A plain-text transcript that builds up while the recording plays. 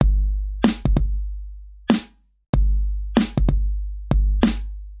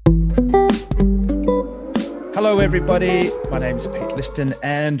Hello, everybody. My name is Pete Liston,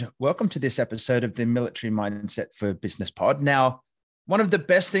 and welcome to this episode of the Military Mindset for Business Pod. Now, one of the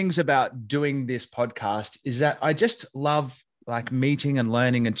best things about doing this podcast is that I just love meeting and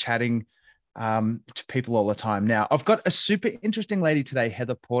learning and chatting to people all the time. Now, I've got a super interesting lady today,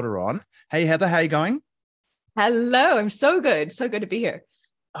 Heather Porter, on. Hey, Heather, how are you going? Hello, I'm so good. So good to be here.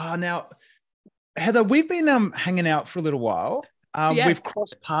 Now, Heather, we've been hanging out for a little while. We've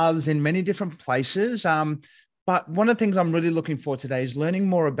crossed paths in many different places. But one of the things I'm really looking for today is learning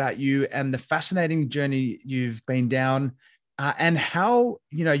more about you and the fascinating journey you've been down and how,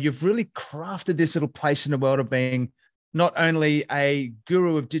 you've really crafted this little place in the world of being not only a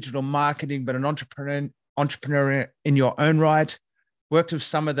guru of digital marketing, but an entrepreneur in your own right, worked with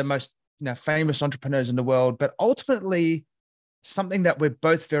some of the most famous entrepreneurs in the world, but ultimately something that we're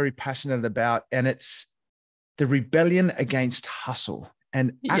both very passionate about, and it's the rebellion against hustle.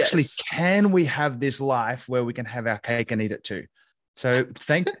 And actually, can we have this life where we can have our cake and eat it too? So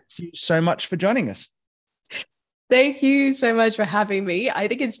thank you so much for joining us. Thank you so much for having me. I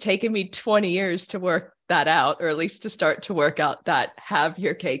think it's taken me 20 years to work that out, or at least to start to work out that have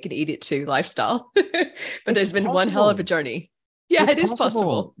your cake and eat it too lifestyle. But there's been one hell of a journey. Yeah, it is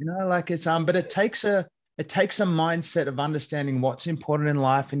possible. But it takes a mindset of understanding what's important in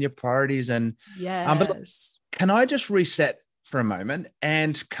life and your priorities. And but can I just reset for a moment?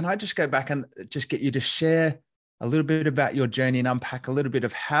 And can I just go back and just get you to share a little bit about your journey and unpack a little bit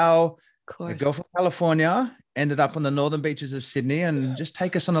of how a girl from California ended up on the northern beaches of Sydney, and just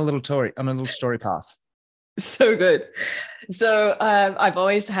take us on a little story path. So good. So I've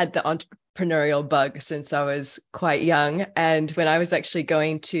always had the entrepreneurial bug since I was quite young. And when I was actually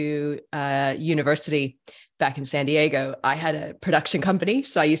going to university back in San Diego, I had a production company.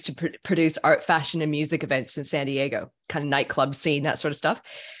 So I used to produce art, fashion, and music events in San Diego, kind of nightclub scene, that sort of stuff.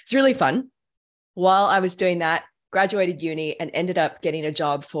 It's really fun. While I was doing that, graduated uni and ended up getting a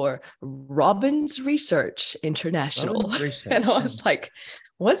job for Robbins Research International. And I was like,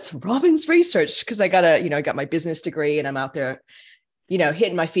 what's Robbins Research? Because I got my business degree, and I'm out there,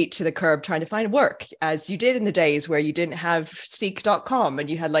 hitting my feet to the curb trying to find work, as you did in the days where you didn't have seek.com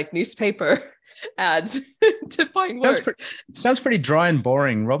and you had newspaper ads to find work. Sounds pretty dry and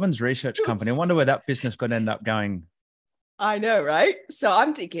boring. Robbins Research Company. I wonder where that business could end up going. I know, right? So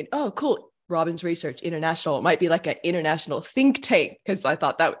I'm thinking, oh, cool. Robbins Research International. It might be like an international think tank, because I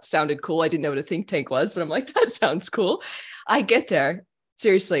thought that sounded cool. I didn't know what a think tank was, but I'm like, that sounds cool. I get there.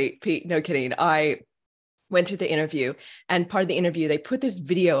 Seriously, Pete, no kidding. I went through the interview, and part of the interview, they put this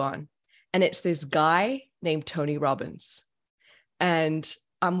video on, and it's this guy named Tony Robbins. And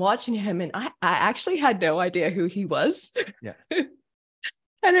I'm watching him, and I actually had no idea who he was. Yeah.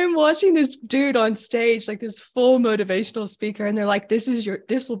 And I'm watching this dude on stage, like this full motivational speaker. And they're like, this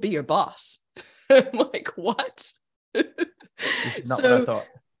will be your boss. I'm like, what? This is not what I thought.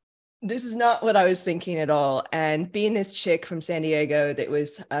 This is not what I was thinking at all. And being this chick from San Diego that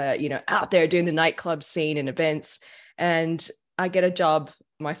was, out there doing the nightclub scene and events. And I get a job,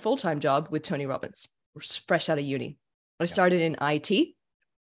 my full-time job with Tony Robbins, fresh out of uni. I started in IT.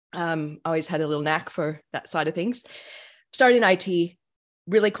 Always had a little knack for that side of things. Started in IT.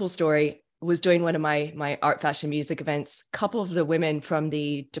 Really cool story. Was doing one of my art, fashion, music events. A couple of the women from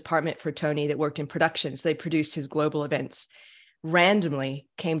the department for Tony that worked in production, so they produced his global events, randomly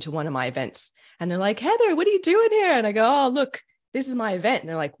came to one of my events. And they're like, Heather, what are you doing here? And I go, oh, look, this is my event. And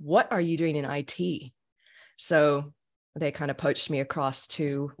they're like, what are you doing in IT? So they kind of poached me across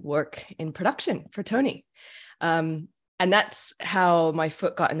to work in production for Tony. And that's how my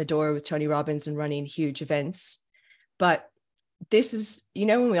foot got in the door with Tony Robbins and running huge events. But this is,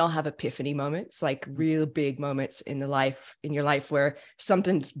 when we all have epiphany moments, like real big moments in your life where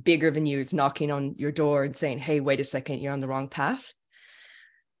something's bigger than you is knocking on your door and saying, hey, wait a second, you're on the wrong path.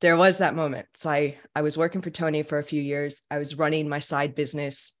 There was that moment. So I was working for Tony for a few years. I was running my side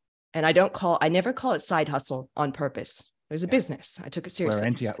business, and I never call it side hustle on purpose. It was a business. I took it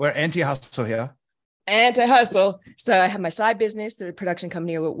seriously. We're anti-hustle here. Anti-hustle. So I had my side business, the production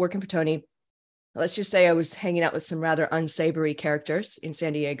company, working for Tony. Let's just say I was hanging out with some rather unsavory characters in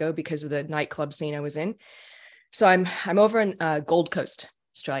San Diego because of the nightclub scene I was in. So I'm over in Gold Coast,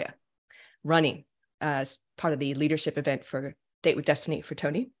 Australia, running as part of the leadership event for Date with Destiny for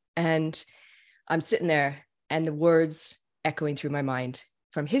Tony. And I'm sitting there, and the words echoing through my mind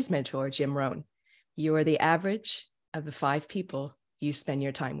from his mentor, Jim Rohn: you are the average of the 5 people you spend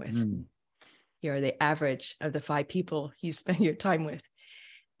your time with. You are the average of the 5 people you spend your time with.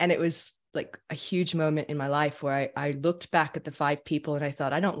 And it was like a huge moment in my life where I looked back at the 5 people and I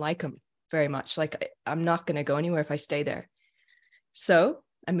thought, I don't like them very much. Like, I'm not going to go anywhere if I stay there. So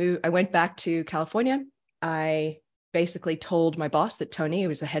I went back to California, I basically told my boss, that Tony, who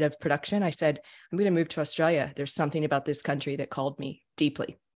was the head of production, I said, I'm going to move to Australia. There's something about this country that called me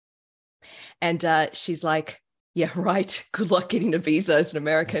deeply. And she's like, yeah, right. Good luck getting a visa as an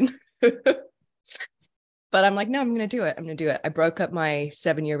American. But I'm like, no, I'm going to do it. I'm going to do it. I broke up my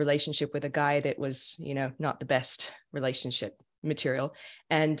 7-year relationship with a guy that was, not the best relationship material.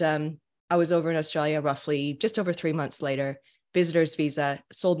 And I was over in Australia roughly just over 3 months later, visitor's visa,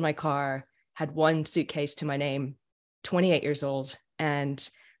 sold my car, had 1 suitcase to my name, 28 years old. And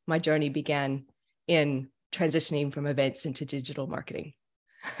my journey began in transitioning from events into digital marketing.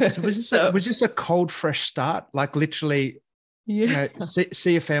 So was this a cold, fresh start? Like literally,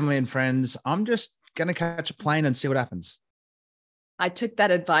 see your family and friends. I'm just going to catch a plane and see what happens. I took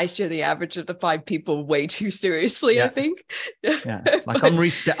that advice, you're the average of the 5 people, way too seriously, I think. Yeah. Like I'm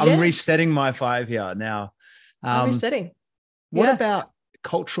resetting my 5 here now. I'm resetting. What about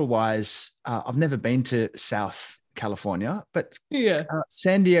cultural wise? I've never been to South California, but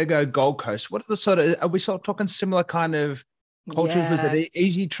San Diego, Gold Coast, what are are we sort of talking similar kind of cultures? Was it an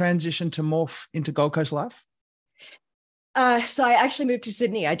easy transition to morph into Gold Coast life? So I actually moved to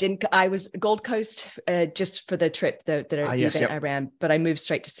Sydney. I was Gold Coast just for the trip, the event I ran, but I moved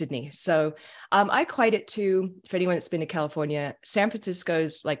straight to Sydney. So I equate it to, for anyone that's been to California, San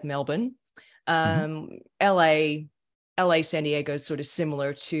Francisco's like Melbourne, LA, San Diego is sort of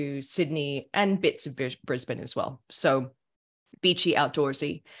similar to Sydney and bits of Brisbane as well. So beachy,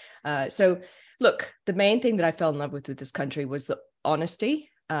 outdoorsy. So look, the main thing that I fell in love with this country was the honesty.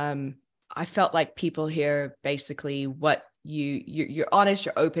 I felt like people here, basically what you're honest,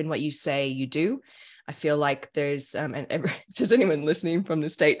 you're open, what you say, you do. I feel like there's, if there's anyone listening from the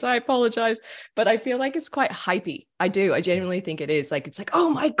States, I apologize, but I feel like it's quite hypey. I genuinely think it is. Like, it's like, oh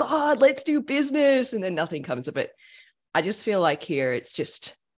my God, let's do business. And then nothing comes of it. I just feel like here it's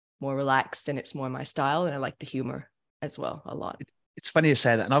just more relaxed and it's more my style. And I like the humor as well a lot. It's funny you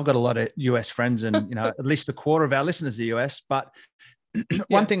say that. And I've got a lot of US friends and, at least a quarter of our listeners are US, but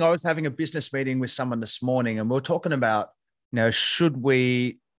one thing, I was having a business meeting with someone this morning and we were talking about, should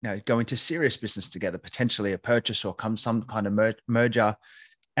we, go into serious business together, potentially a purchase or some kind of merger.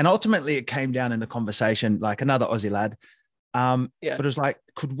 And ultimately it came down in the conversation, like another Aussie lad. But it was like,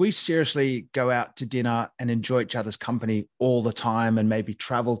 could we seriously go out to dinner and enjoy each other's company all the time and maybe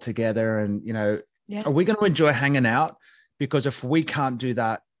travel together? And, are we going to enjoy hanging out? Because if we can't do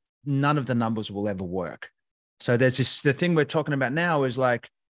that, none of the numbers will ever work. So the thing we're talking about now is like,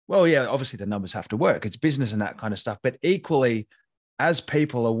 well, yeah, obviously the numbers have to work. It's business and that kind of stuff. But equally, as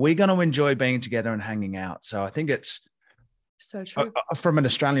people, are we going to enjoy being together and hanging out? So I think it's so true. From an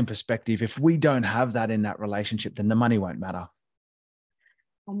Australian perspective, if we don't have that in that relationship, then the money won't matter.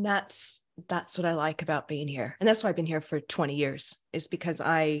 And that's what I like about being here. And that's why I've been here for 20 years, is because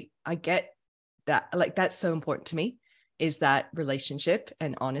I get that, like, that's so important to me, is that relationship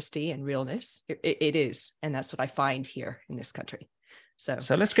and honesty and realness. It is. And that's what I find here in this country.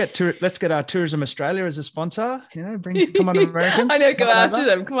 So let's get our Tourism Australia as a sponsor, come on, Americans. I know, go after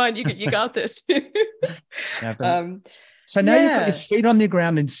them. Come on, you got this. So now you've got your feet on the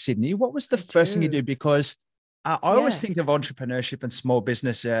ground in Sydney. What was the first thing you do? Because I always think of entrepreneurship and small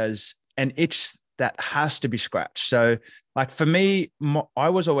business as an itch that has to be scratched. So like for me, I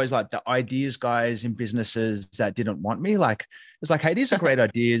was always like the ideas guys in businesses that didn't want me. Like, it's like, hey, these are great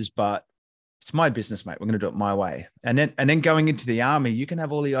ideas, but it's my business, mate. We're going to do it my way. And then going into the army, you can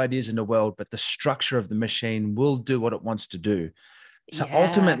have all the ideas in the world, but the structure of the machine will do what it wants to do. So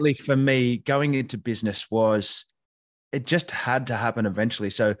ultimately for me, going into business it just had to happen eventually.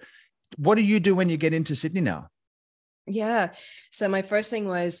 So what do you do when you get into Sydney now? Yeah. So my first thing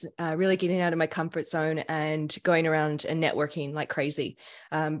was really getting out of my comfort zone and going around and networking like crazy,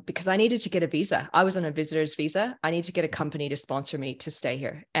 because I needed to get a visa. I was on a visitor's visa. I need to get a company to sponsor me to stay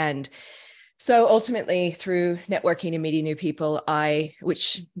here. And so ultimately through networking and meeting new people,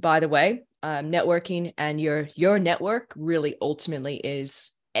 which by the way, networking and your network really ultimately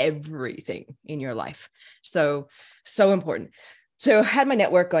is everything in your life. So important. So I had my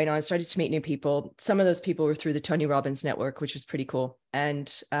network going on, started to meet new people. Some of those people were through the Tony Robbins network, which was pretty cool.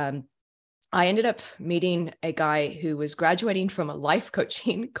 And I ended up meeting a guy who was graduating from a life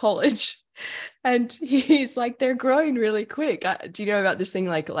coaching college. And he's like, they're growing really quick. Do you know about this thing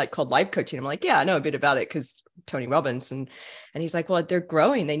like called life coaching? I'm like, yeah, I know a bit about it because Tony Robbins. And he's like, well, they're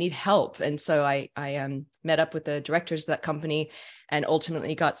growing. They need help. And so I met up with the directors of that company and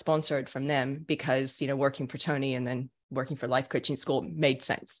ultimately got sponsored from them because, working for Tony and then working for life coaching school made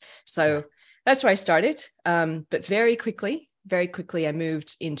sense. So that's where I started. But very quickly, I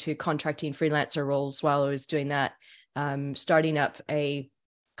moved into contracting freelancer roles while I was doing that, starting up a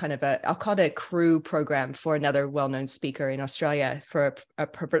kind of I'll call it a crew program for another well-known speaker in Australia for a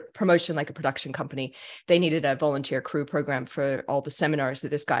promotion, like a production company. They needed a volunteer crew program for all the seminars that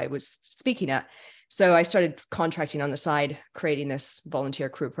this guy was speaking at. So I started contracting on the side, creating this volunteer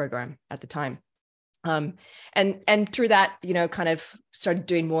crew program at the time. And through that, kind of started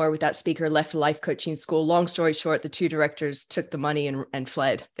doing more with that speaker, left a life coaching school. Long story short, the two directors took the money and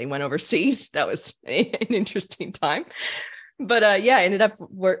fled. They went overseas. That was an interesting time. But I ended up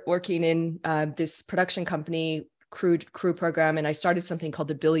working in this production company crew program. And I started something called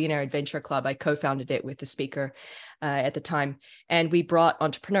the Billionaire Adventure Club. I co-founded it with the speaker at the time. And we brought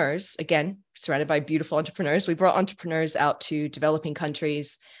entrepreneurs, again, surrounded by beautiful entrepreneurs. We brought entrepreneurs out to developing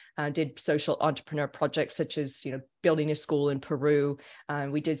countries, did social entrepreneur projects such as, building a school in Peru.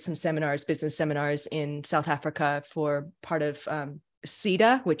 We did some seminars, business seminars in South Africa for part of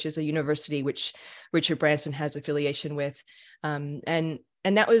CEDA, which is a university which Richard Branson has affiliation with. And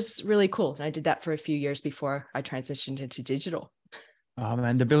that was really cool. And I did that for a few years before I transitioned into digital. Oh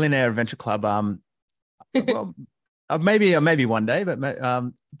man, the Billionaire Adventure Club. Well, maybe one day, but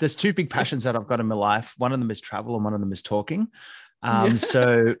there's two big passions that I've got in my life. One of them is travel, and one of them is talking.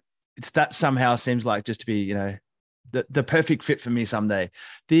 So that somehow seems like just to be, the perfect fit for me someday.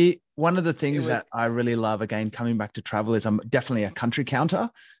 One of the things that I really love, again, coming back to travel, is I'm definitely a country counter.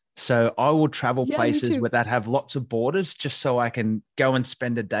 So I will travel places that have lots of borders just so I can go and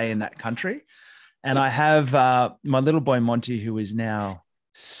spend a day in that country. And I have my little boy, Monty, who is now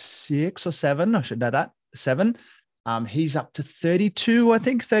 6 or 7. I should know that. 7. He's up to 32, I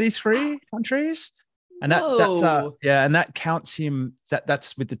think, 33 countries. And and that counts him.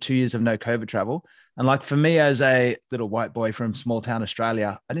 That's with the 2 years of no COVID travel. And like for me, as a little white boy from small town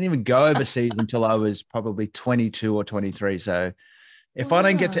Australia, I didn't even go overseas until I was probably 22 or 23. So if I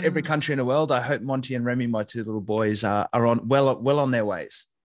don't get to every country in the world, I hope Monty and Remy, my 2 little boys, are well on their ways.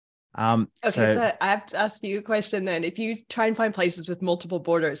 So I have to ask you a question then. If you try and find places with multiple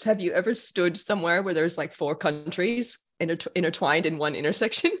borders, have you ever stood somewhere where there's like 4 countries intertwined in one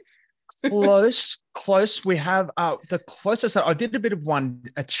intersection? Close. We have the closest. I did a bit of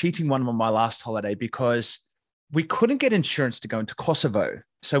a cheating one on my last holiday because we couldn't get insurance to go into Kosovo.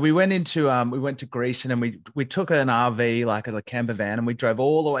 So we went to Greece, and then we took an RV, like a camper van, and we drove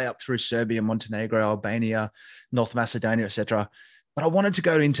all the way up through Serbia, Montenegro, Albania, North Macedonia, etc. But I wanted to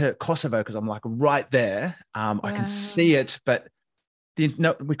go into Kosovo because I'm like right there. I can see it, but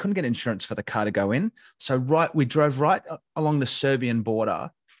we couldn't get insurance for the car to go in. So we drove right along the Serbian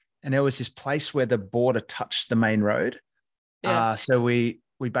border, and there was this place where the border touched the main road. So we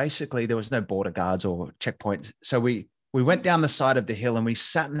basically, there was no border guards or checkpoints. So we went down the side of the hill and we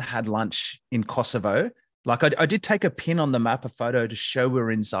sat and had lunch in Kosovo. Like I did take a pin on the map, a photo to show we were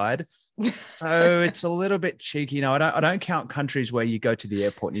inside. So it's a little bit cheeky. I don't count countries where you go to the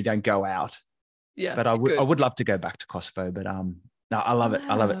airport and you don't go out. Yeah. But I would love to go back to Kosovo, but no, I love it.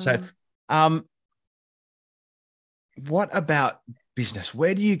 I love it. So what about business?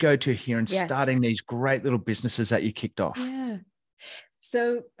 Where do you go to here and starting these great little businesses that you kicked off? Yeah.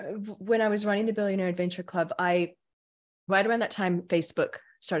 So when I was running the Billionaire Adventure Club, right around that time, Facebook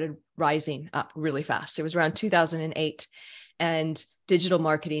started rising up really fast. It was around 2008, and digital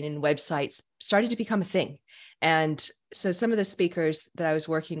marketing and websites started to become a thing. And so some of the speakers that I was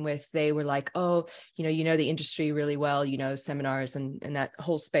working with, they were like, oh, you know the industry really well, seminars and that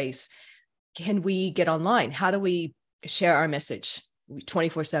whole space. Can we get online? How do we share our message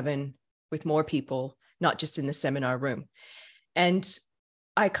 24/7 with more people, not just in the seminar room? And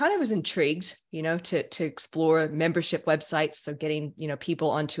I kind of was intrigued, to explore membership websites. So getting, people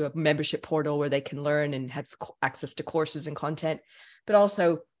onto a membership portal where they can learn and have access to courses and content, but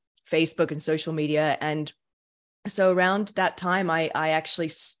also Facebook and social media. And so around that time, I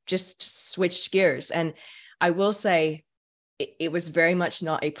actually just switched gears. And I will say it was very much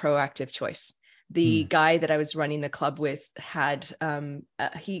not a proactive choice. The guy that I was running the club with had, to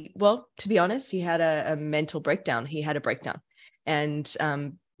be honest, he had a mental breakdown. He had a breakdown. And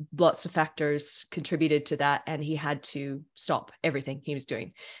lots of factors contributed to that. And he had to stop everything he was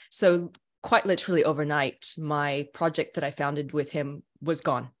doing. So quite literally overnight, my project that I founded with him was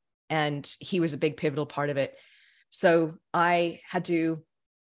gone. And he was a big pivotal part of it. So I had to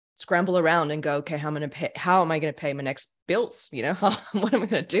scramble around and go, okay, how am I going to pay my next bills? What am I going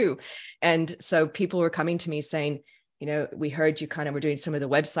to do? And so people were coming to me saying, we heard you kind of were doing some of the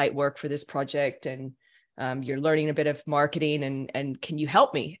website work for this project, and you're learning a bit of marketing, and can you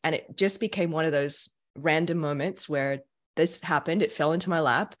help me? And it just became one of those random moments where this happened. It fell into my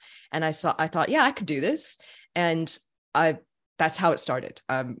lap, and I thought, yeah, I could do this. And that's how it started.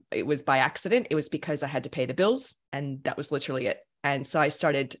 It was by accident. It was because I had to pay the bills, and that was literally it. And so I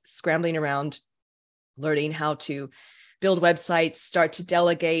started scrambling around, learning how to build websites, start to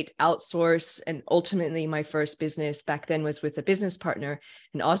delegate, outsource. And ultimately, my first business back then was with a business partner,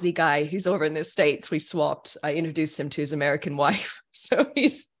 an Aussie guy who's over in the States. We swapped. I introduced him to his American wife. So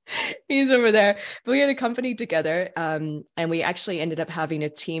he's over there. But we had a company together. And we actually ended up having a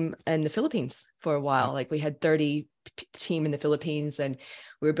team in the Philippines for a while. Like we had 30 team in the Philippines, and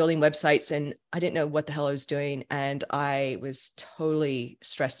we were building websites, and I didn't know what the hell I was doing. And I was totally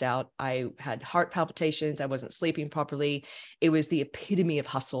stressed out. I had heart palpitations. I wasn't sleeping properly. It was the epitome of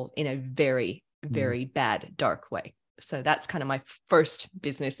hustle in a very, very bad, dark way. So that's kind of my first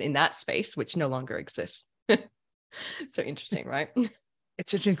business in that space, which no longer exists. So interesting, right?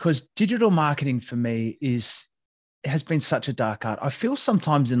 It's interesting because digital marketing for me has been such a dark art. I feel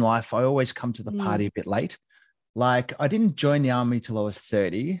sometimes in life, I always come to the party a bit late. Like I didn't join the army till I was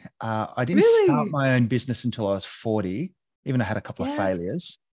 30. I didn't start my own business until I was 40, even though I had a couple of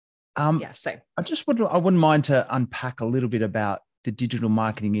failures. Same. I wouldn't mind to unpack a little bit about the digital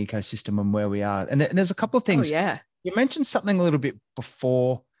marketing ecosystem and where we are. And there's a couple of things. Oh, yeah. You mentioned something a little bit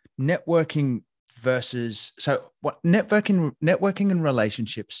before, networking versus, so what networking and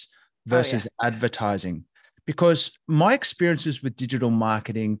relationships versus advertising. Because my experiences with digital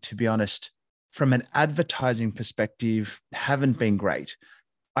marketing, to be honest, from an advertising perspective, haven't been great.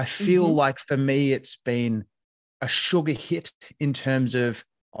 I feel like for me, it's been a sugar hit in terms of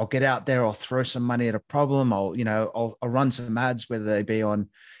I'll get out there, I'll throw some money at a problem, I'll run some ads, whether they be on,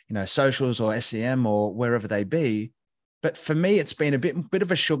 socials or SEM or wherever they be. But for me, it's been a bit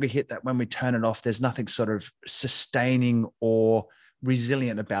of a sugar hit that when we turn it off, there's nothing sort of sustaining or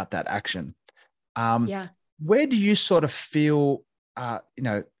resilient about that action. Where do you sort of feel,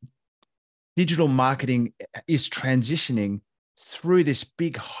 digital marketing is transitioning through this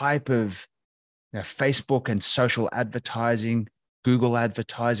big hype of Facebook and social advertising, Google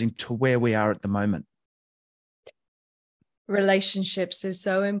advertising, to where we are at the moment? Relationships is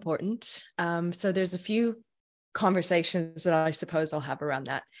so important. So there's a few conversations that I suppose I'll have around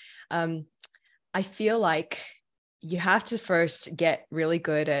that. I feel like you have to first get really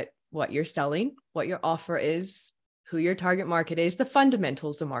good at what you're selling, what your offer is, who your target market is, the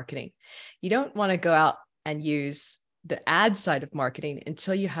fundamentals of marketing. You don't want to go out and use the ad side of marketing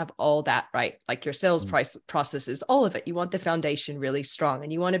until you have all that right, like your sales price processes, all of it. You want the foundation really strong,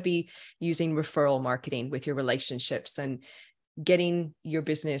 and you want to be using referral marketing with your relationships and getting your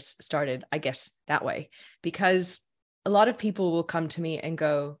business started, I guess, that way. Because a lot of people will come to me and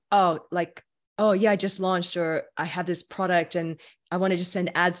go, oh yeah, I just launched, or I have this product and I want to just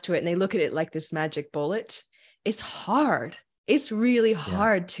send ads to it. And they look at it like this magic bullet. It's hard. It's really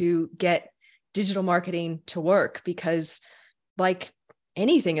hard to get digital marketing to work, because like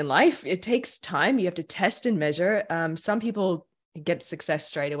anything in life, it takes time. You have to test and measure. Some people get success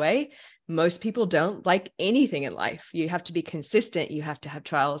straight away. Most people don't. Like anything in life, you have to be consistent. You have to have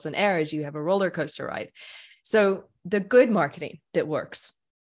trials and errors. You have a roller coaster ride. So the good marketing that works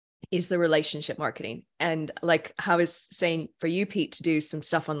is the relationship marketing. And like how I was saying for you, Pete, to do some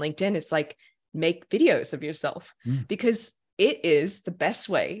stuff on LinkedIn, it's like make videos of yourself, because it is the best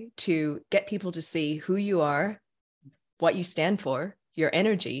way to get people to see who you are, what you stand for, your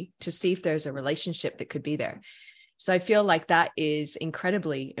energy, to see if there's a relationship that could be there. So I feel like that is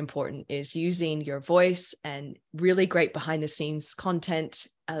incredibly important, is using your voice and really great behind the scenes content,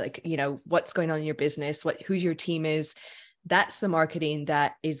 what's going on in your business, who your team is. That's the marketing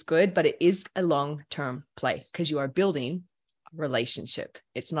that is good, but it is a long-term play, because you are building a relationship.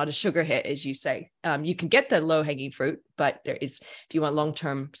 It's not a sugar hit, as you say. You can get the low-hanging fruit, but if you want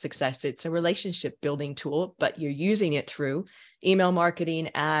long-term success, it's a relationship building tool, but you're using it through email marketing,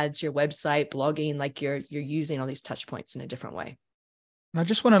 ads, your website, blogging, like you're using all these touch points in a different way. And I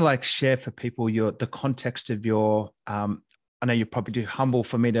just want to share for people the context of your, I know you're probably too humble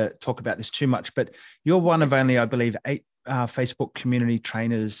for me to talk about this too much, but you're one of only, I believe, 8 Facebook community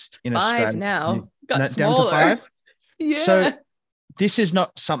trainers in 5 Australia. now, got down smaller. to 5. Yeah. So this is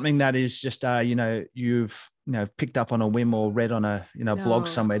not something that is just, you've picked up on a whim or read on a blog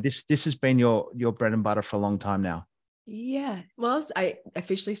somewhere. This has been your bread and butter for a long time now. Yeah. Well, I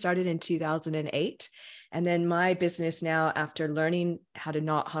officially started in 2008. And then my business now, after learning how to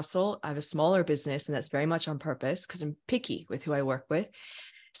not hustle, I have a smaller business, and that's very much on purpose because I'm picky with who I work with.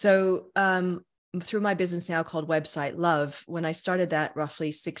 So through my business now called Website Love, when I started that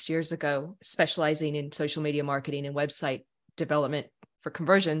roughly 6 years ago, specializing in social media marketing and website development for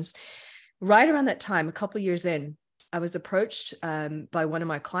conversions, right around that time, a couple of years in, I was approached by one of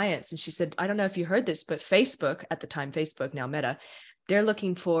my clients, and she said, I don't know if you heard this, but Facebook, at the time, Facebook, now Meta, they're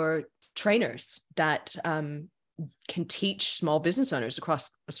looking for trainers that can teach small business owners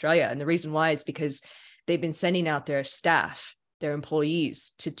across Australia. And the reason why is because they've been sending out their staff, their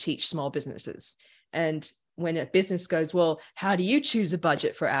employees, to teach small businesses. And when a business goes, well, how do you choose a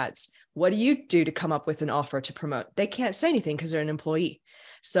budget for ads? What do you do to come up with an offer to promote? They can't say anything because they're an employee.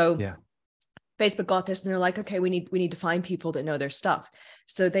 So yeah. Facebook got this and they're like, okay, we need to find people that know their stuff.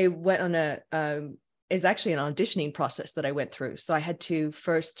 So they went on it's actually an auditioning process that I went through. So I had to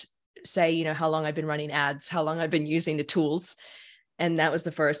first say, you know, how long I've been running ads, how long I've been using the tools. And that was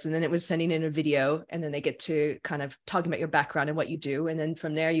the first. And then it was sending in a video. And then they get to kind of talking about your background and what you do. And then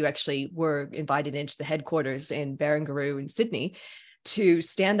from there, you actually were invited into the headquarters in Barangaroo in Sydney to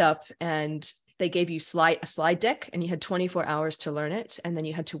stand up, and they gave you a slide deck, and you had 24 hours to learn it. And then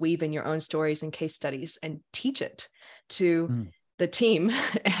you had to weave in your own stories and case studies and teach it to the team.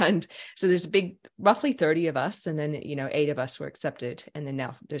 And so there's a big, roughly 30 of us. And then, you know, 8 of us were accepted. And then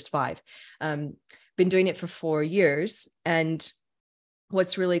now there's 5. Been doing it for 4 years. And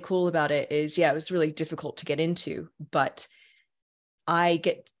what's really cool about it is, yeah, it was really difficult to get into, but I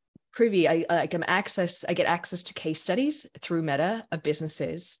get access to case studies through Meta of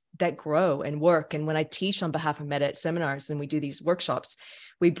businesses that grow and work. And when I teach on behalf of Meta at seminars and we do these workshops,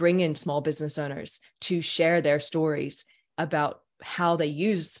 we bring in small business owners to share their stories about how they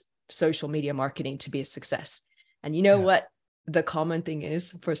use social media marketing to be a success. And you know what the common thing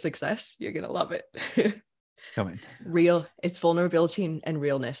is for success? You're going to love it. Real. It's vulnerability and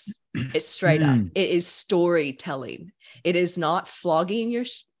realness. It's straight up. It is storytelling. It is not flogging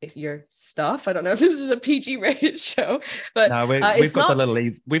your stuff. I don't know if this is a PG rated show, but no, we've got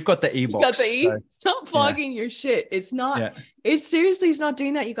the e-box. It's not flogging your shit. It's not. It seriously is not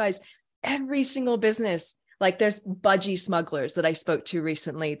doing that, you guys. Every single business. Like there's budgie smugglers that I spoke to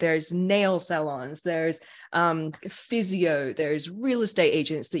recently. There's nail salons. There's physio. There's real estate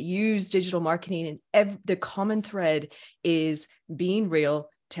agents that use digital marketing. And the common thread is being real,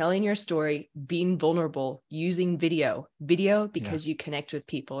 telling your story, being vulnerable, using video because you connect with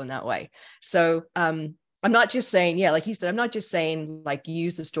people in that way. So I'm not just saying, like you said, I'm not just saying like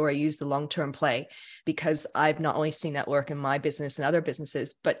use the story, use the long-term play, because I've not only seen that work in my business and other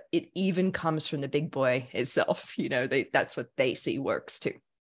businesses, but it even comes from the big boy itself. You know, that's what they see works too.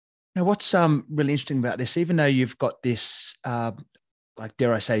 Now, what's really interesting about this, even though you've got this, like,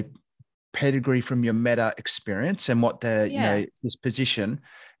 dare I say, pedigree from your Meta experience and what you know, this position,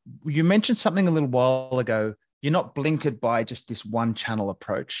 you mentioned something a little while ago. You're not blinkered by just this one channel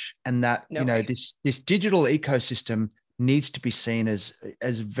approach, and that this digital ecosystem needs to be seen as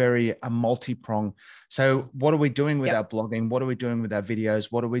very a multi-prong. So what are we doing with our blogging? What are we doing with our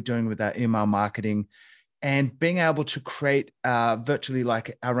videos? What are we doing with our email marketing? And being able to create virtually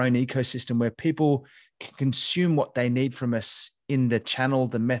like our own ecosystem where people can consume what they need from us in the channel,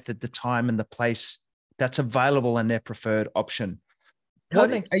 the method, the time, and the place that's available and their preferred option.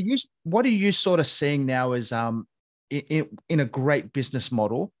 Totally. What are you sort of seeing now as in a great business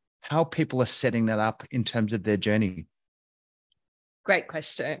model, how people are setting that up in terms of their journey? Great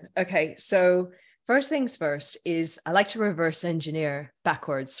question. Okay, so first things first is I like to reverse engineer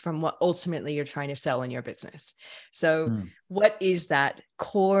backwards from what ultimately you're trying to sell in your business. So what is that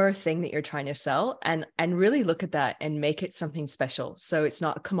core thing that you're trying to sell, and really look at that and make it something special. So it's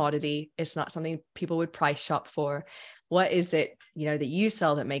not a commodity. It's not something people would price shop for. What is it, you know, that you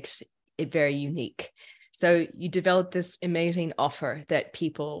sell that makes it very unique? So you develop this amazing offer that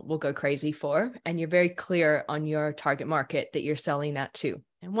people will go crazy for, and you're very clear on your target market that you're selling that to.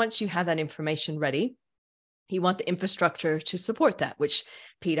 And once you have that information ready, you want the infrastructure to support that, which,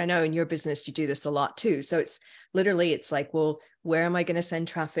 Pete, I know in your business, you do this a lot too. So it's like, well, where am I going to send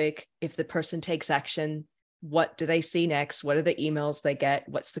traffic? If the person takes action, what do they see next? What are the emails they get?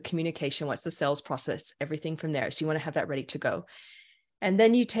 What's the communication? What's the sales process? Everything from there. So you want to have that ready to go. And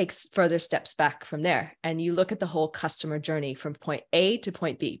then you take further steps back from there, and you look at the whole customer journey from point A to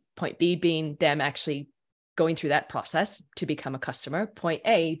point B being them actually going through that process to become a customer. Point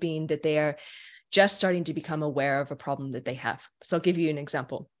A being that they are just starting to become aware of a problem that they have. So I'll give you an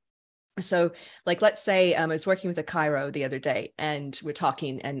example. So like, let's say I was working with a chiro the other day, and we're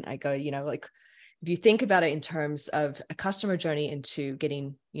talking, and I go, you know, like, if you think about it in terms of a customer journey into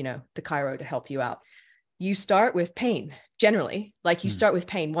getting, you know, the chiro to help you out, you start with pain. Generally, like you start with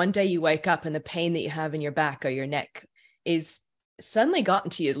pain. One day you wake up and the pain that you have in your back or your neck is suddenly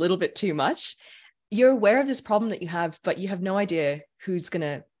gotten to you a little bit too much. You're aware of this problem that you have, but you have no idea who's going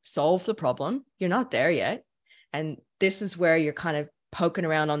to solve the problem. You're not there yet. And this is where you're kind of poking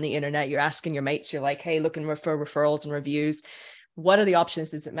around on the internet. You're asking your mates, you're like, hey, looking for referrals and reviews. what are the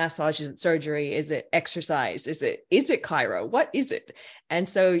options? Is it massage? Is it surgery? Is it exercise? Is it chiro? What is it? And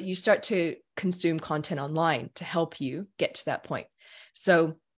so you start to consume content online to help you get to that point.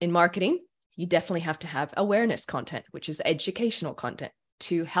 So in marketing, you definitely have to have awareness content, which is educational content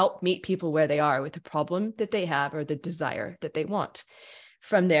to help meet people where they are with the problem that they have or the desire that they want.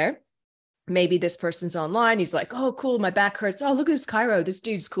 From there, maybe this person's online. He's like, oh, cool. My back hurts. Oh, look at this chiro. This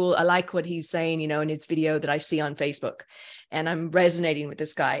dude's cool. I like what he's saying, you know, in his video that I see on Facebook. And I'm resonating with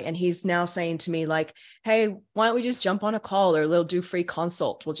this guy. And he's now saying to me like, hey, why don't we just jump on a call or they'll do free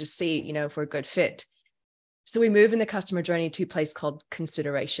consult. We'll just see, you know, if we're a good fit. So we move in the customer journey to a place called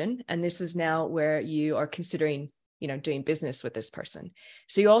consideration. And this is now where you are considering, you know, doing business with this person.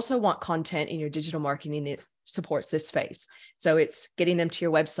 So you also want content in your digital marketing that supports this phase. So it's getting them to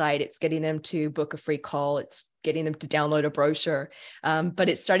your website, it's getting them to book a free call, it's getting them to download a brochure, but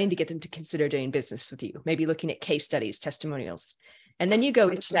it's starting to get them to consider doing business with you, maybe looking at case studies, testimonials. And then you go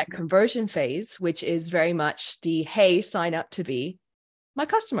into that conversion phase, which is very much the, hey, sign up to be my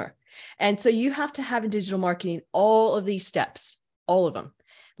customer. And so you have to have in digital marketing all of these steps, all of them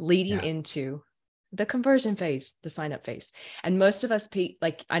leading into the conversion phase, the sign up phase. And most of us,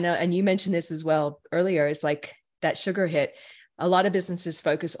 like I know, and you mentioned this as well earlier, is like that sugar hit. A lot of businesses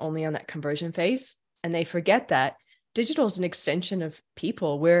focus only on that conversion phase and they forget that digital is an extension of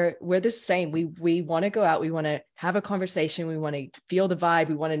people. We're the same. We want to go out. We want to have a conversation. We want to feel the vibe.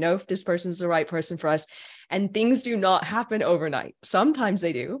 We want to know if this person's the right person for us. And things do not happen overnight. Sometimes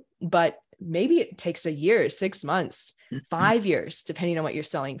they do, but maybe it takes a year, 6 months, 5 years, depending on what you're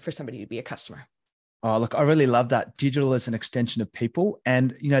selling for somebody to be a customer. Oh, look, I really love that. Digital is an extension of people.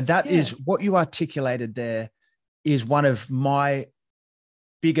 And, you know, that is what you articulated there is one of my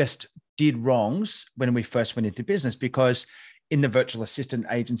biggest did wrongs when we first went into business, because in the virtual assistant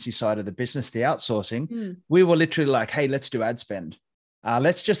agency side of the business, the outsourcing, we were literally like, hey, let's do ad spend.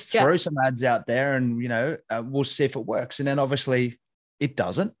 Let's just throw some ads out there and, you know, we'll see if it works. And then obviously it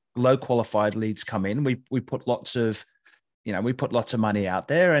doesn't. Low qualified leads come in. We put lots of money out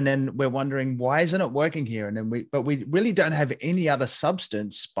there and then we're wondering, why isn't it working here? And then we really don't have any other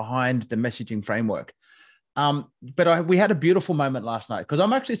substance behind the messaging framework. We had a beautiful moment last night because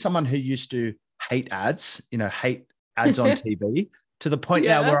I'm actually someone who used to hate ads on TV to the point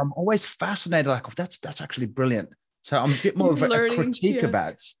now where I'm always fascinated, like, oh, that's actually brilliant. So I'm a bit more of a critique of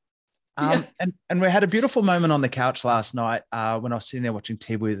ads. And we had a beautiful moment on the couch last night when I was sitting there watching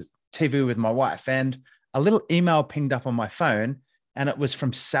TV with my wife, and a little email pinged up on my phone, and it was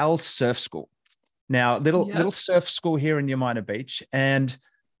from Sal's Surf School. Now, little surf school here in Yamina Beach, and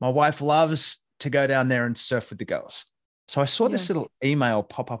my wife loves to go down there and surf with the girls. So I saw this little email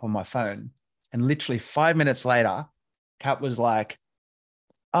pop up on my phone, and literally 5 minutes later, Kat was like,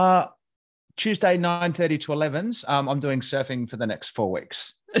 Tuesday, 9:30 to 11s, I'm doing surfing for the next 4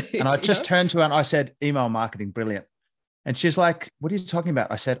 weeks. And I just turned to her and I said, email marketing, brilliant. And she's like, what are you talking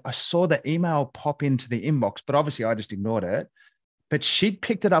about? I said, I saw the email pop into the inbox, but obviously I just ignored it. But she'd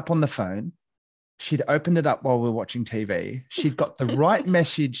picked it up on the phone. She'd opened it up while we were watching TV. She'd got the right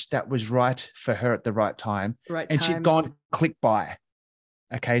message that was right for her at the right time. She'd gone click buy.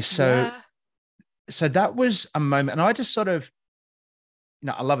 Okay. So that was a moment. And I just sort of,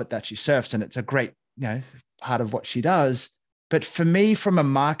 I love it that she surfs and it's a great, part of what she does. But for me, from a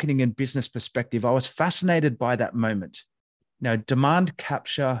marketing and business perspective, I was fascinated by that moment. Demand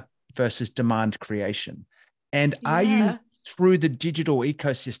capture versus demand creation. And are you, through the digital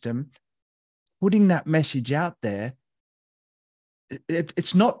ecosystem, putting that message out there?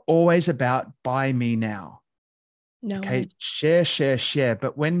 It's not always about buy me now. No. Okay. Share.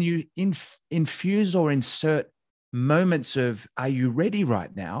 But when you infuse or insert moments of, are you ready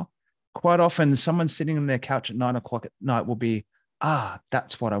right now? Quite often someone sitting on their couch at 9 o'clock at night will be,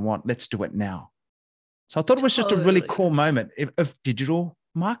 that's what I want. Let's do it now. So I thought it was just a really cool moment of digital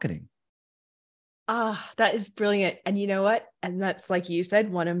marketing. That is brilliant. And you know what? And that's, like you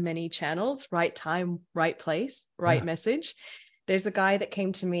said, one of many channels, right time, right place, right message. There's a guy that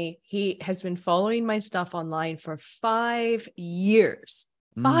came to me. He has been following my stuff online for 5 years,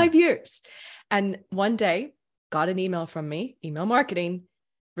 5 years. And one day got an email from me, email marketing,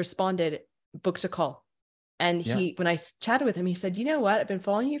 responded, booked a call. And when I chatted with him, he said, you know what? I've been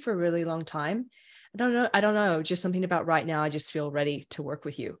following you for a really long time. I don't know. Just something about right now. I just feel ready to work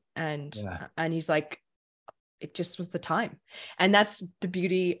with you. And he's like, it just was the time. And that's the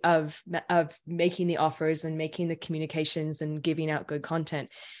beauty of making the offers and making the communications and giving out good content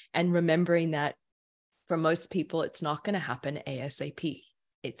and remembering that for most people, it's not going to happen ASAP.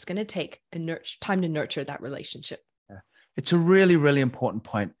 It's going to take time to nurture that relationship. It's a really, really important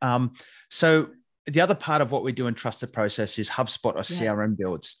point. So the other part of what we do in Trusted Process is HubSpot or Yeah. CRM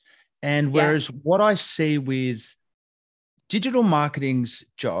builds. And Yeah. whereas what I see with digital marketing's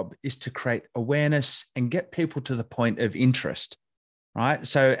job is to create awareness and get people to the point of interest, right?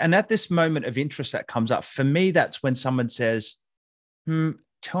 So, and at this moment of interest that comes up, for me, that's when someone says,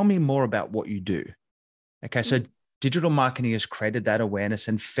 tell me more about what you do. Okay, so digital marketing has created that awareness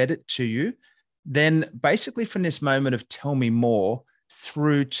and fed it to you. Then basically from this moment of tell me more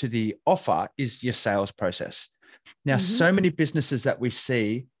through to the offer is your sales process. Now, so many businesses that we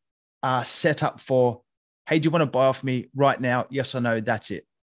see are set up for, hey, do you want to buy off me right now? Yes or no, that's it.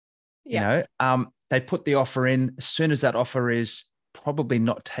 Yeah. They put the offer in. As soon as that offer is probably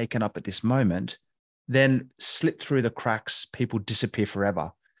not taken up at this moment, then slip through the cracks, people disappear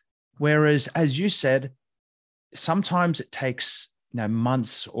forever. Whereas, as you said, sometimes it takes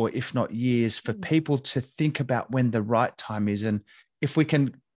months or if not years for people to think about when the right time is. And if we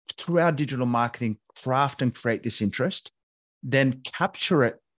can, through our digital marketing, craft and create this interest, then capture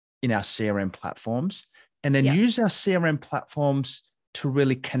it in our CRM platforms, and then use our CRM platforms to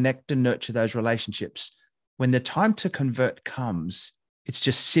really connect and nurture those relationships. When the time to convert comes, it's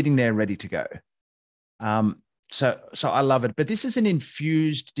just sitting there ready to go. So I love it. But this is an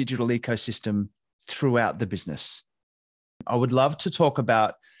infused digital ecosystem throughout the business. I would love to talk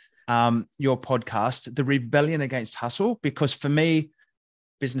about your podcast, The Rebellion Against Hustle, because for me,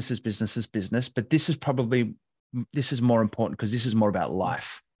 business is business, but this is more important because this is more about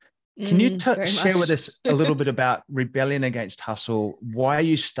life. Can you share with us a little bit about Rebellion Against Hustle, why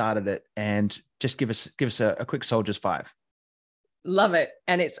you started it, and just give us a quick Soldier's 5? Love it.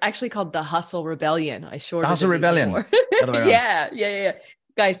 And it's actually called the Hustle Rebellion. I shortened it. Hustle Rebellion. Yeah.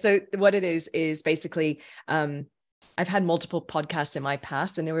 Guys, so what it is basically, I've had multiple podcasts in my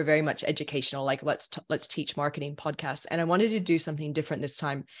past, and they were very much educational, like let's teach marketing podcasts. And I wanted to do something different this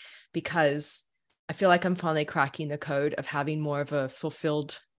time because I feel like I'm finally cracking the code of having more of a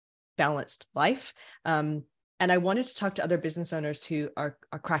fulfilled, balanced life. And I wanted to talk to other business owners who are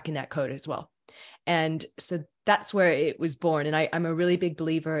cracking that code as well. And so that's where it was born. And I'm a really big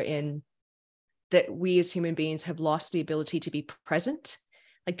believer in that we as human beings have lost the ability to be present,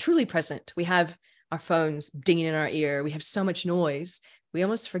 like truly present. We have our phones dinging in our ear. We have so much noise. We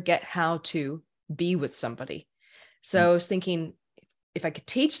almost forget how to be with somebody. So I was thinking, if I could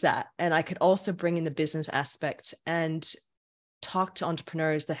teach that, and I could also bring in the business aspect and talk to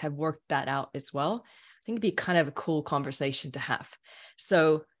entrepreneurs that have worked that out as well, I think it'd be kind of a cool conversation to have.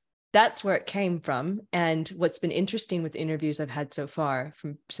 So that's where it came from. And what's been interesting with interviews I've had so far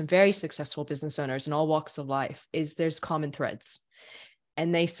from some very successful business owners in all walks of life is there's common threads.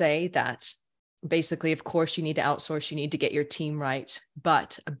 And they say that basically, of course, you need to outsource, you need to get your team right.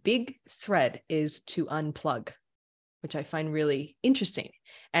 But a big thread is to unplug, which I find really interesting.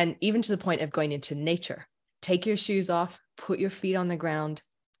 And even to the point of going into nature, take your shoes off, put your feet on the ground,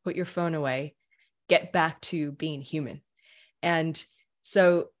 put your phone away, get back to being human. And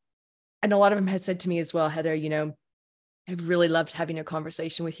so, and a lot of them had said to me as well, Heather, I've really loved having a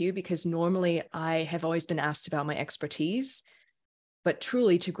conversation with you because normally I have always been asked about my expertise, but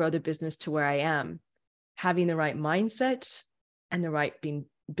truly to grow the business to where I am, having the right mindset and the right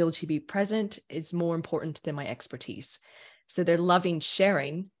ability to be present is more important than my expertise. So they're loving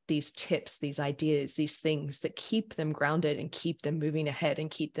sharing these tips, these ideas, these things that keep them grounded and keep them moving ahead and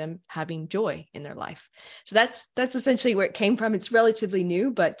keep them having joy in their life. So that's essentially where it came from. It's relatively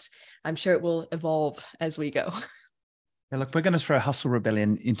new, but I'm sure it will evolve as we go. Yeah, look, we're going to throw Hustle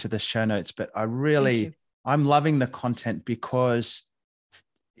Rebellion into the show notes, but I'm loving the content because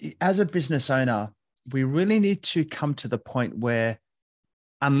as a business owner, we really need to come to the point where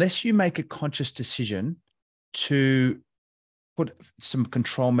unless you make a conscious decision to put some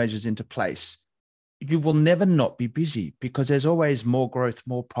control measures into place, you will never not be busy because there's always more growth,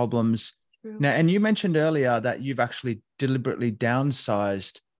 more problems. Now, and you mentioned earlier that you've actually deliberately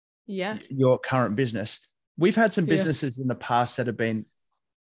downsized your current business. We've had some businesses in the past that have been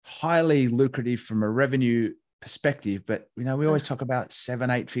highly lucrative from a revenue perspective, but we always talk about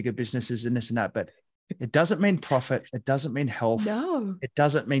 7-8 figure businesses and this and that, but it doesn't mean profit. It doesn't mean health. No, it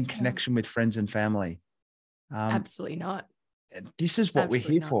doesn't mean connection with friends and family. Absolutely not. This is what we're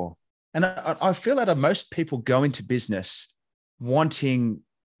here for. And I feel that most people go into business wanting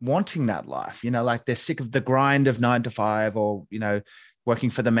that life, like they're sick of the grind of 9 to 5 or,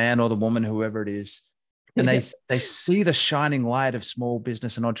 working for the man or the woman, whoever it is. And they see the shining light of small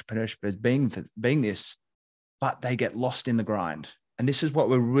business and entrepreneurship as being this, but they get lost in the grind. And this is what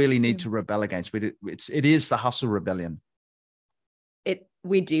we really need to rebel against. It is the Hustle Rebellion.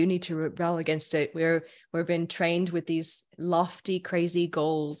 we do need to rebel against it. We've been trained with these lofty, crazy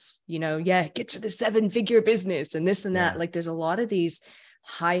goals, get to the 7-figure business and this and that. Like there's a lot of this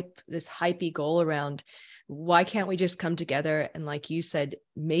hypey goal around. Why can't we just come together? And like you said,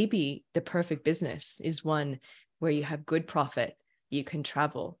 maybe the perfect business is one where you have good profit, you can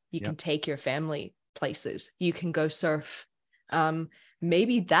travel, you can take your family places, you can go surf.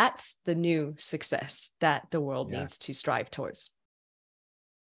 Maybe that's the new success that the world needs to strive towards.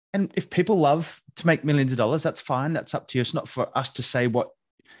 And if people love to make millions of dollars, that's fine. That's up to you. It's not for us to say what's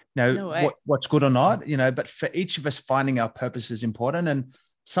good or not, but for each of us, finding our purpose is important. And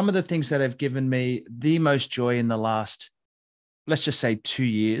some of the things that have given me the most joy in the last, let's just say 2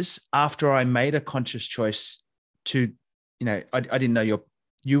 years, after I made a conscious choice to, I didn't know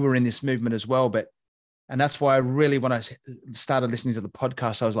you were in this movement as well, and that's why I really, when I started listening to the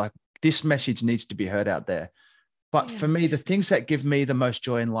podcast, I was like, this message needs to be heard out there. But for me, the things that give me the most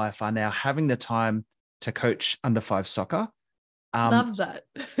joy in life are now having the time to coach under 5 soccer. Love that.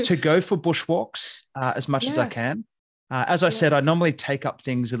 To go for bushwalks as much as I can. As I said, I normally take up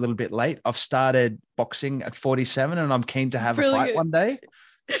things a little bit late. I've started boxing at 47 and I'm keen to have a fight one day.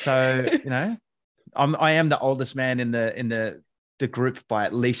 So, I am the oldest man in the group by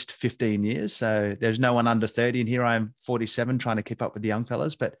at least 15 years. So there's no one under 30. And here I am 47 trying to keep up with the young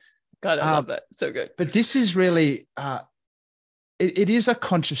fellas. But God, I love that. So good. But this is really, it is a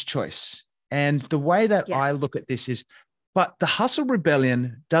conscious choice. And the way that I look at this is, but the hustle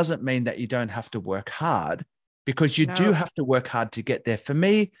rebellion doesn't mean that you don't have to work hard, because you do have to work hard to get there. For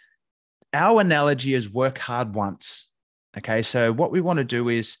me, our analogy is work hard once. Okay. So what we want to do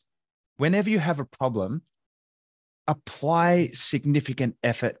is, whenever you have a problem, apply significant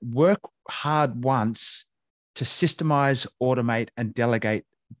effort, work hard once to systemize, automate, and delegate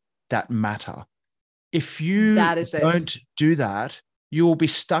that matter. If you don't do that, you will be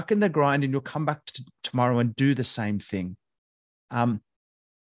stuck in the grind and you'll come back tomorrow and do the same thing.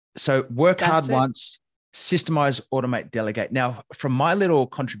 So work hard once, systemize, automate, delegate. Now, from my little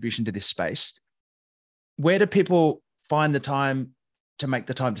contribution to this space, where do people find the time to make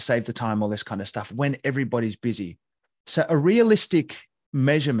the time to save the time, all this kind of stuff, when everybody's busy? So a realistic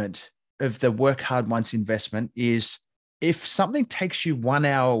measurement of the work hard once investment is, if something takes you 1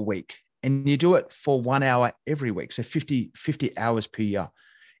 hour a week and you do it for 1 hour every week, so 50 hours per year,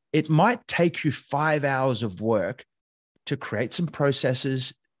 it might take you 5 hours of work to create some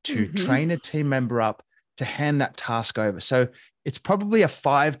processes, to train a team member up, to hand that task over. So it's probably a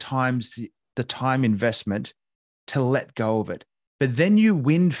 5 times the time investment to let go of it. But then you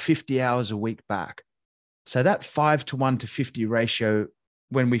win 50 hours a week back. So that 5:1 to 50 ratio,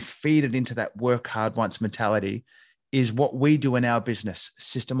 when we feed it into that work hard once mentality, is what we do in our business: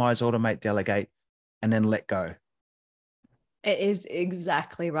 systemize, automate, delegate, and then let go. It is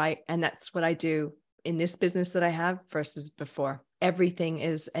exactly right. And that's what I do in this business that I have versus before. Everything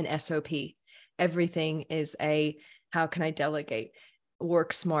is an SOP. Everything is how can I delegate,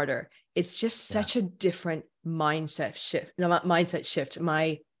 work smarter? It's just such a different mindset shift.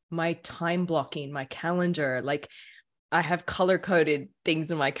 My time blocking, my calendar, like I have color coded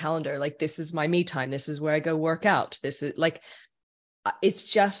things in my calendar. Like, this is my me time. This is where I go work out. This is like, it's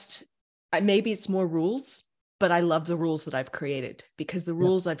just, maybe it's more rules, but I love the rules that I've created, because the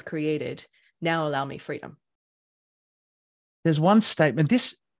rules I've created now allow me freedom. There's one statement,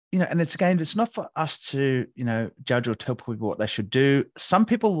 this, and it's not for us to, judge or tell people what they should do. Some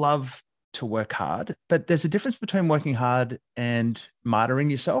people love to work hard, but there's a difference between working hard and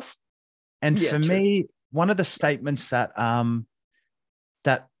martyring yourself. And for me, one of the statements that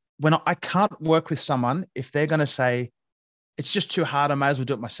when I can't work with someone, if they're going to say, it's just too hard, I may as well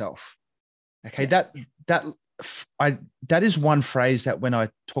do it myself. Okay. That is one phrase that when I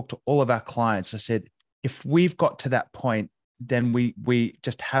talk to all of our clients, I said, if we've got to that point, then we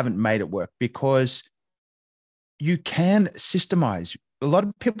just haven't made it work, because you can systemize. A lot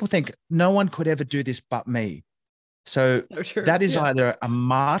of people think no one could ever do this but me. So that is either a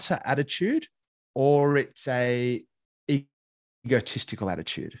martyr attitude or it's a egotistical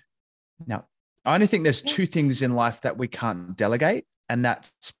attitude. Now, I only think there's 2 things in life that we can't delegate, and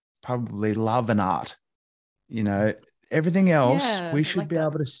that's probably love and art. Everything else, we should be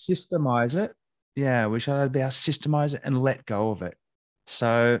able to systemize it. Yeah, we should be able to systemize it and let go of it.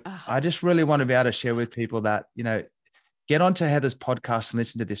 So I just really want to be able to share with people that, get onto Heather's podcast and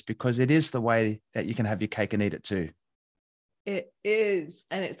listen to this, because it is the way that you can have your cake and eat it too. It is.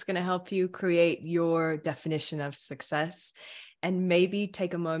 And it's going to help you create your definition of success, and maybe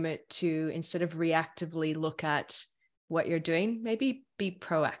take a moment to, instead of reactively look at what you're doing, maybe be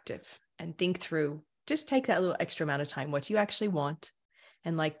proactive and think through, just take that little extra amount of time. What do you actually want?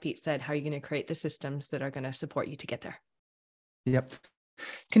 And like Pete said, how are you going to create the systems that are going to support you to get there? Yep.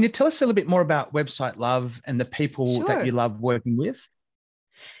 Can you tell us a little bit more about Website Love and the people that you Sure. love working with?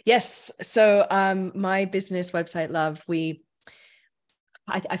 Yes. So my business, Website Love,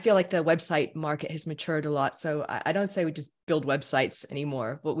 I feel like the website market has matured a lot. So I don't say we just build websites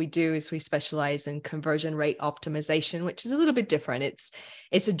anymore. What we do is we specialize in conversion rate optimization, which is a little bit different.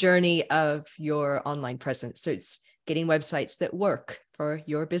 It's a journey of your online presence. So it's getting websites that work for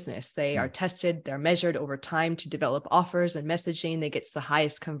your business. They are tested, they're measured over time to develop offers and messaging that gets the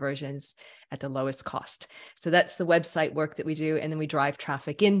highest conversions at the lowest cost. So that's the website work that we do. And then we drive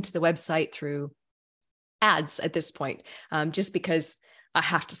traffic into the website through ads at this point, just because I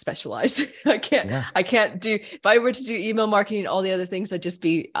have to specialize. I can't do, if I were to do email marketing and all the other things,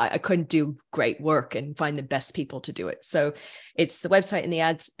 I couldn't do great work and find the best people to do it. So it's the website and the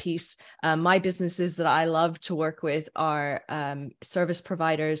ads piece. My businesses that I love to work with are service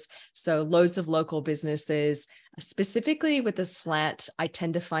providers. So loads of local businesses, specifically with the slant I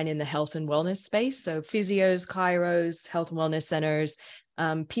tend to find in the health and wellness space. So physios, chiros, health and wellness centers,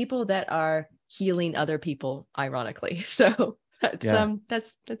 people that are healing other people, ironically. So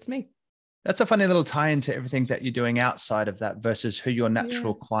that's me. That's a funny little tie into everything that you're doing outside of that versus who your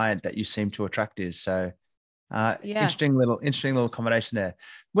natural client that you seem to attract is. So interesting little combination there.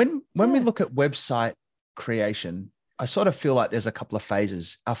 When we look at website creation, I sort of feel like there's a couple of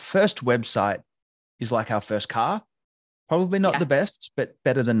phases. Our first website is like our first car, probably not the best, but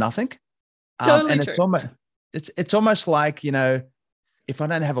better than nothing. Totally and true. it's almost like, if I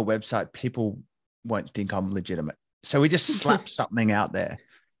don't have a website, people won't think I'm legitimate. So we just slap something out there.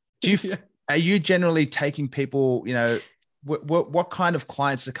 Are you generally taking people, what kind of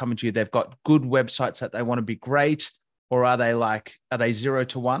clients are coming to you? They've got good websites that they want to be great, or are they 0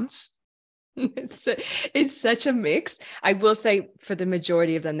 to 1s? It's such a mix. I will say for the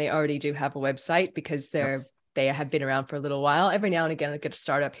majority of them, they already do have a website because they have been around for a little while. Every now and again, I get a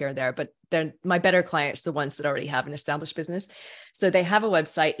startup here and there, but they're my better clients, the ones that already have an established business. So they have a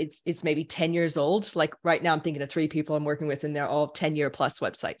website. It's maybe 10 years old. Like right now I'm thinking of 3 people I'm working with and they're all 10-year plus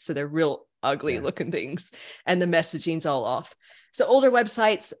websites. So they're real ugly looking things and the messaging's all off. So older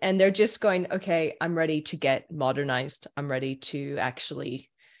websites, and they're just going, okay, I'm ready to get modernized. I'm ready to actually,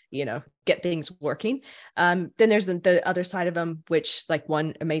 get things working. Then there's the other side of them, which like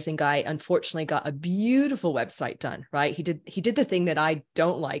one amazing guy, unfortunately got a beautiful website done, right? He did the thing that I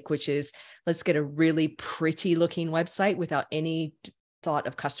don't like, which is let's get a really pretty looking website without any thought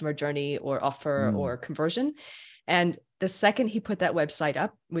of customer journey or offer or conversion. And the second he put that website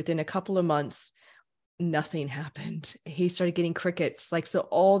up, within a couple of months, nothing happened. He started getting crickets. Like, so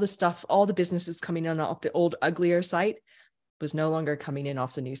all the businesses coming in off the old, uglier site was no longer coming in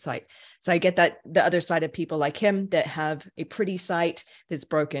off the new site. So I get that the other side of people like him that have a pretty site that's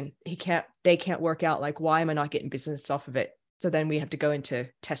broken. They can't work out like, why am I not getting business off of it? So then we have to go into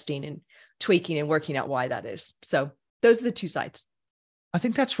testing and tweaking and working out why that is. So those are the two sides. I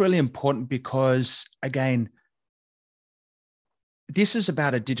think that's really important because, again, this is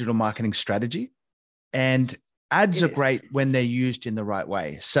about a digital marketing strategy, and ads are great when they're used in the right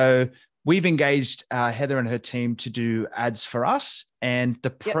way. So we've engaged Heather and her team to do ads for us, and the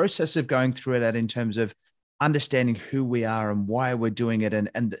process of going through that in terms of understanding who we are and why we're doing it.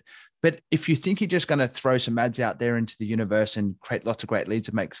 But if you think you're just going to throw some ads out there into the universe and create lots of great leads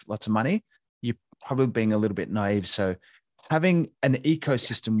and make lots of money, you're probably being a little bit naive. So having an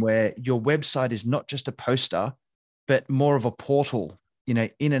ecosystem where your website is not just a poster, but more of a portal, in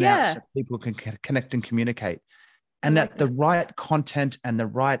and out, so people can connect and communicate. And that the right content and the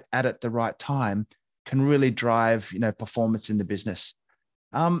right ad at the right time can really drive, performance in the business.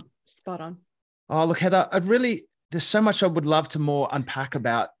 Spot on. Oh, look, Heather, there's so much I would love to more unpack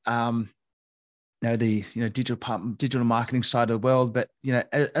about, the digital marketing side of the world, but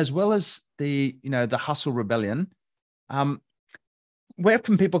as well as the Hustle Rebellion. Where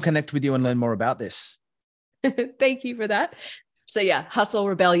can people connect with you and learn more about this? Thank you for that. So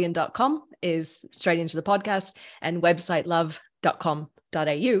hustlerebellion.com is straight into the podcast, and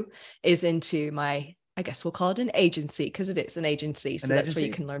websitelove.com.au is into my, I guess we'll call it an agency, because it is an agency. So that's where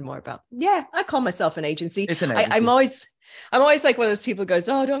you can learn more about. Yeah, I call myself an agency. It's an agency. I'm always like one of those people who goes,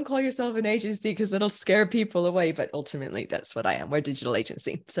 oh, don't call yourself an agency because it'll scare people away. But ultimately, that's what I am. We're a digital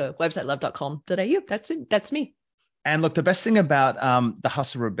agency. So websitelove.com.au. That's it. That's me. And look, the best thing about the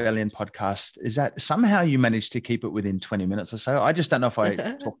Hustle Rebellion podcast is that somehow you managed to keep it within 20 minutes or so. I just don't know if I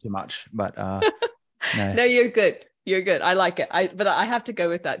talk too much, but no. No, you're good. You're good. I like it. But I have to go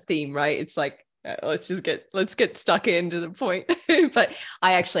with that theme, right? It's like, let's get stuck into the point. But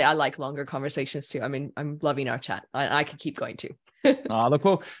I like longer conversations too. I mean, I'm loving our chat. I could keep going too. Oh, look,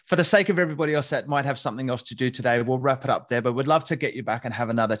 well, for the sake of everybody else that might have something else to do today, we'll wrap it up there, but we'd love to get you back and have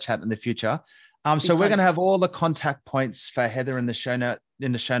another chat in the future. So we're going to have all the contact points for Heather in the show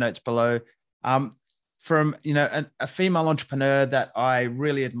notes below. From, a female entrepreneur that I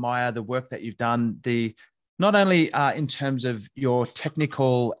really admire the work that you've done, not only in terms of your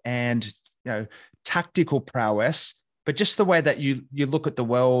technical and, tactical prowess, but just the way that you look at the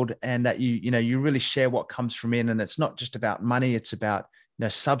world, and that you really share what comes from in. And it's not just about money, it's about,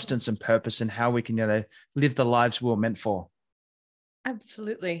 substance and purpose, and how we can, live the lives we're meant for.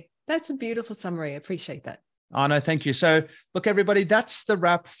 Absolutely. That's a beautiful summary. I appreciate that. Oh, no, thank you. So look, everybody, that's the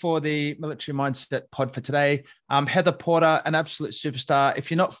wrap for the Military Mindset pod for today. Heather Porter, an absolute superstar. If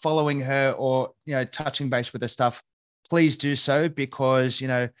you're not following her or, touching base with her stuff, please do so, because,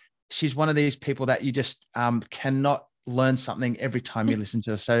 she's one of these people that you just cannot learn something every time you listen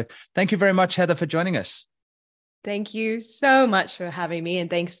to her. So thank you very much, Heather, for joining us. Thank you so much for having me. And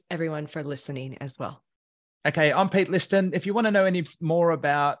thanks everyone for listening as well. Okay, I'm Pete Liston. If you want to know any more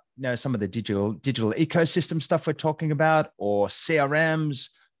about, some of the digital ecosystem stuff we're talking about, or CRMs,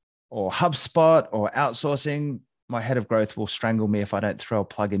 or HubSpot, or outsourcing, my head of growth will strangle me if I don't throw a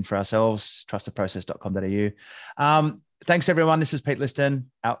plug in for ourselves. Trusttheprocess.com.au. Thanks, everyone. This is Pete Liston.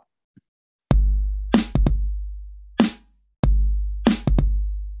 Out.